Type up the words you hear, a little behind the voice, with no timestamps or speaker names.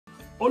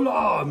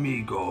Hola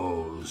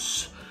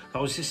amigos. I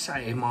was just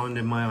sitting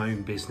minding my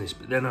own business,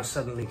 but then I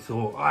suddenly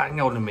thought, oh, hang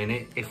on a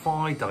minute, if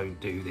I don't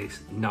do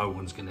this, no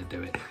one's going to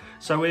do it.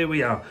 So here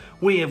we are.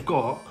 We have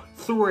got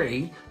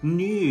 3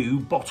 new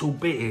bottled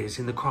beers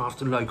in the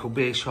craft and local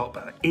beer shop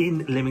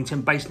in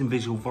Leamington, based in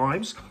Visual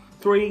Vibes.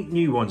 3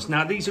 new ones.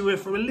 Now these are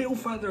from a little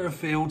further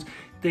afield.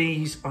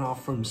 These are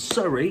from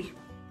Surrey,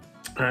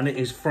 and it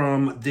is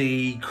from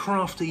the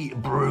Crafty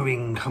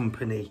Brewing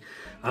Company.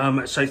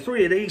 So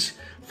 3 of these.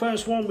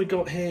 First one we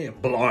got here,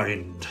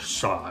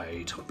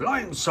 Blindside.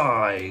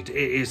 Blindside. It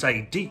is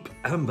a deep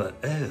amber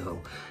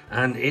ale,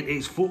 and it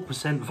is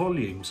 4%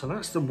 volume. So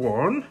that's the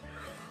one.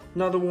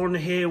 Another one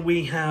here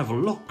we have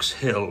Locks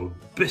Hill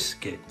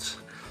Biscuit.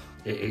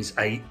 It is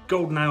a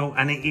golden ale,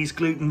 and it is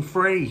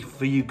gluten-free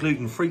for you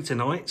gluten-free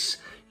tonights.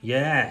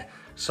 Yeah.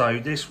 So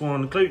this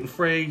one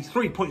gluten-free,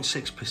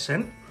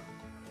 3.6%.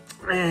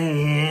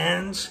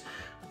 And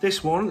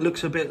this one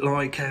looks a bit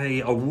like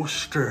a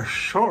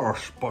Worcestershire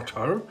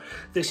butter.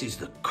 This is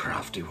the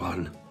crafty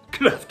one.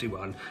 Crafty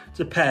one. It's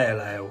a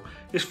pale ale.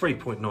 It's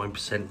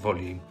 3.9%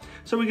 volume.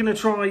 So we're going to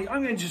try,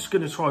 I'm just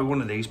going to try one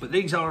of these, but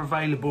these are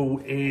available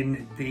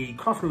in the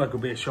Craft and Local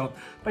Beer Shop,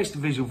 based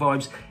in Visual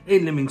Vibes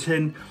in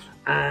Leamington.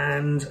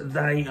 And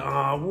they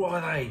are, what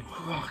are they?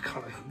 Oh, I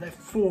can't, they're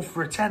 4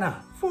 for a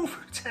tenner. 4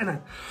 for a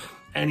tenner.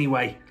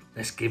 Anyway,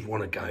 let's give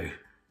one a go.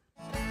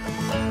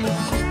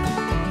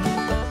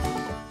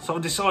 So I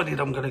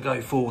decided I'm going to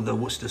go for the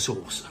Worcester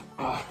sauce,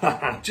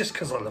 just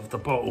because I love the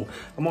bottle.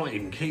 I might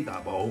even keep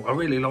that bottle. I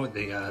really like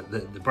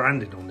the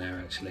branding on there,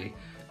 actually.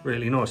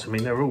 Really nice. I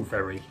mean, they're all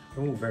very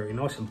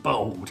nice and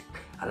bold.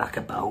 I like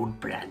a bold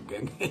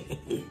branding.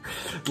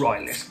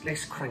 Right,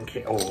 let's crank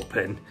it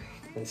open.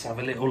 Let's have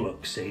a little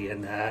look-see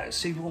and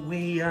see what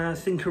we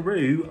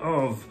think-a-roo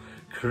of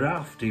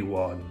Crafty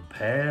One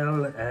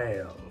Pale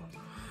Ale.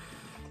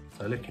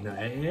 So looking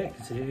at it here,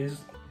 because it is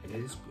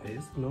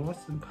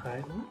nice and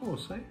pale. Oh,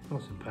 see,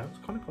 nice and pale. It's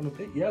kind of gone a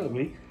bit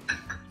yellowy.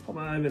 Put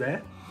that over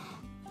there.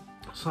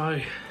 So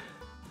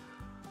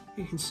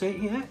you can see,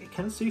 yeah, you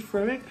can see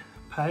through it.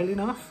 Pale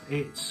enough.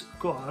 It's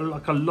got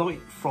like a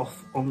light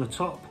froth on the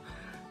top.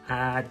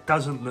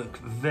 Doesn't look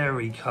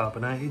very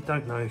carbonated.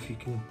 Don't know if you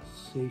can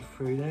see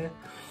through there.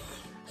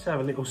 Let's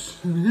have a little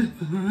sniff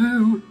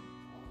through.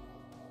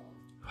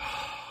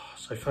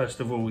 So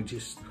first of all, we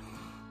just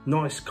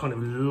nice kind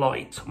of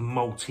light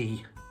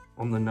malty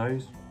on the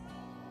nose.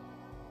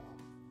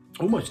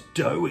 Almost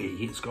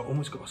doughy. It's got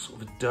almost got a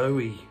sort of a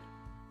doughy,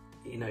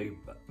 you know,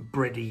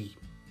 bready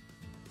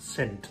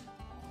scent.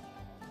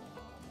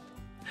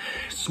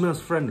 It smells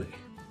friendly.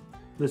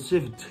 Let's see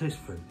if it tastes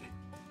friendly.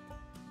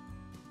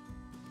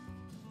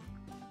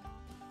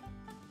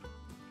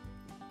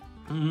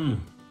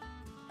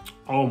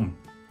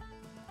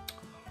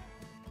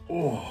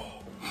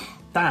 Oh,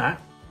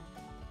 that's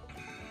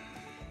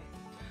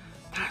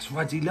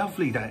ruddy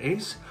lovely, that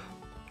is.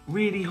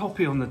 Really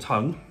hoppy on the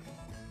tongue.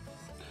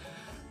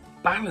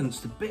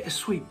 Balanced, a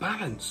bittersweet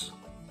balance.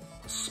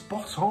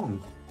 Spot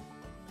on.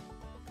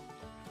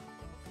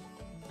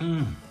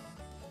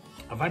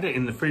 I've had it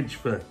in the fridge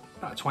for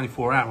about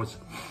 24 hours.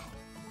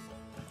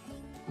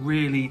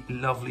 Really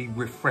lovely,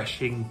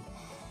 refreshing,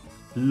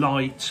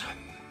 light.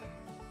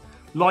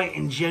 Light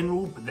in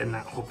general, but then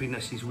that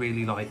hoppiness is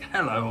really like,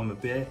 hello, I'm a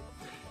beer.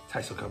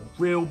 Tastes like a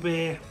real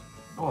beer.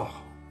 Oh.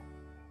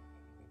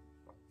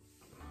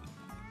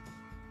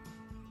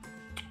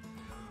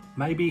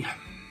 Maybe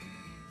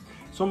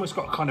it's almost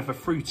got kind of a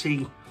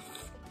fruity,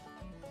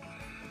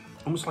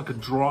 almost like a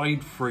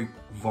dried fruit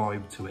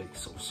vibe to it,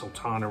 sort of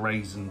sultana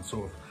raisin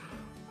sort of,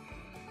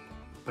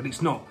 but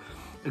it's not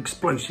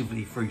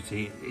explosively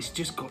fruity. It's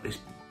just got this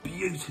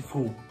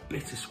beautiful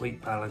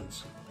bittersweet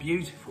balance.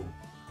 Beautiful.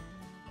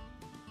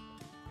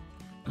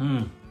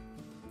 And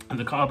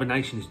the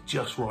carbonation is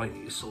just right.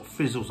 It sort of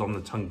fizzles on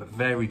the tongue, but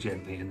very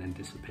gently, and then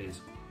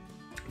disappears.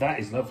 That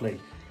is lovely.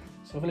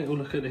 Let's have a little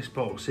look at this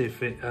bottle, see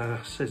if it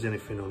says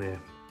anything on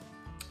here.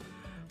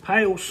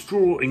 Pale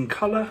straw in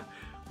colour,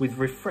 with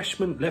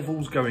refreshment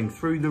levels going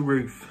through the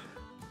roof.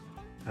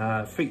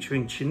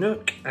 Featuring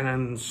Chinook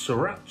and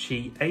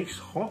Sorachi Ace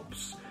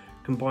hops,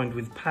 combined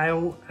with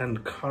pale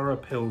and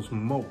Carapils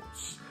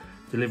malts,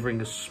 delivering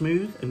a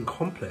smooth and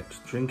complex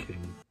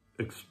drinking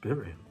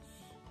experience.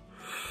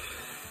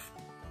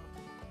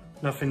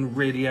 Nothing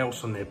really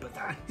else on there, but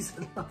that is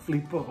a lovely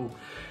bottle.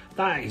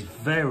 That is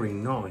very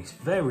nice,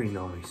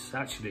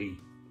 actually.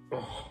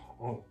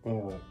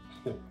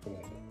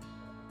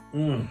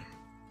 And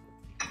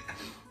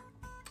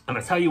I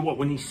tell you what,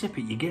 when you sip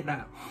it, you get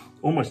that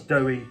almost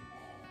doughy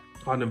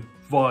kind of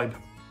vibe.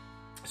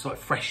 It's like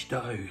fresh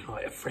dough,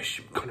 like a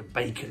fresh kind of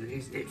bacon.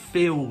 It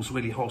feels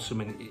really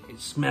wholesome, and it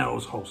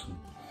smells wholesome,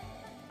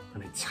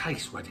 and it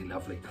tastes really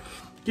lovely.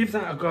 Give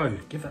that a go.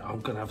 Give that.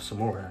 I'm gonna have some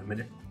more in a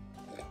minute.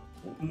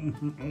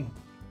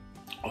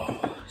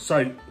 Oh,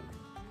 so,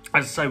 as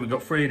I say, we've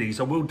got 3 of these.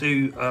 I will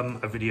do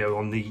a video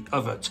on the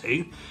other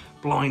 2.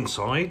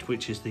 Blindside,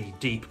 which is the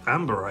deep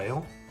amber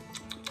ale,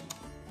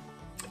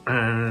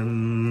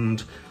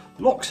 and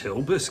Locks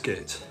Hill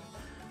Biscuit,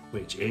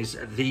 which is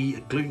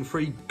the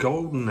gluten-free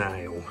golden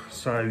ale.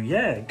 So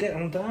yeah, get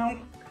on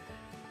down.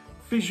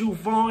 Visual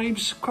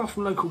Vibes, craft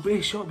from local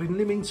beer shop in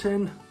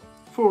Lymington.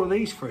 4 of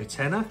these for a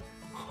tenner.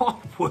 I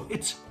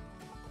would.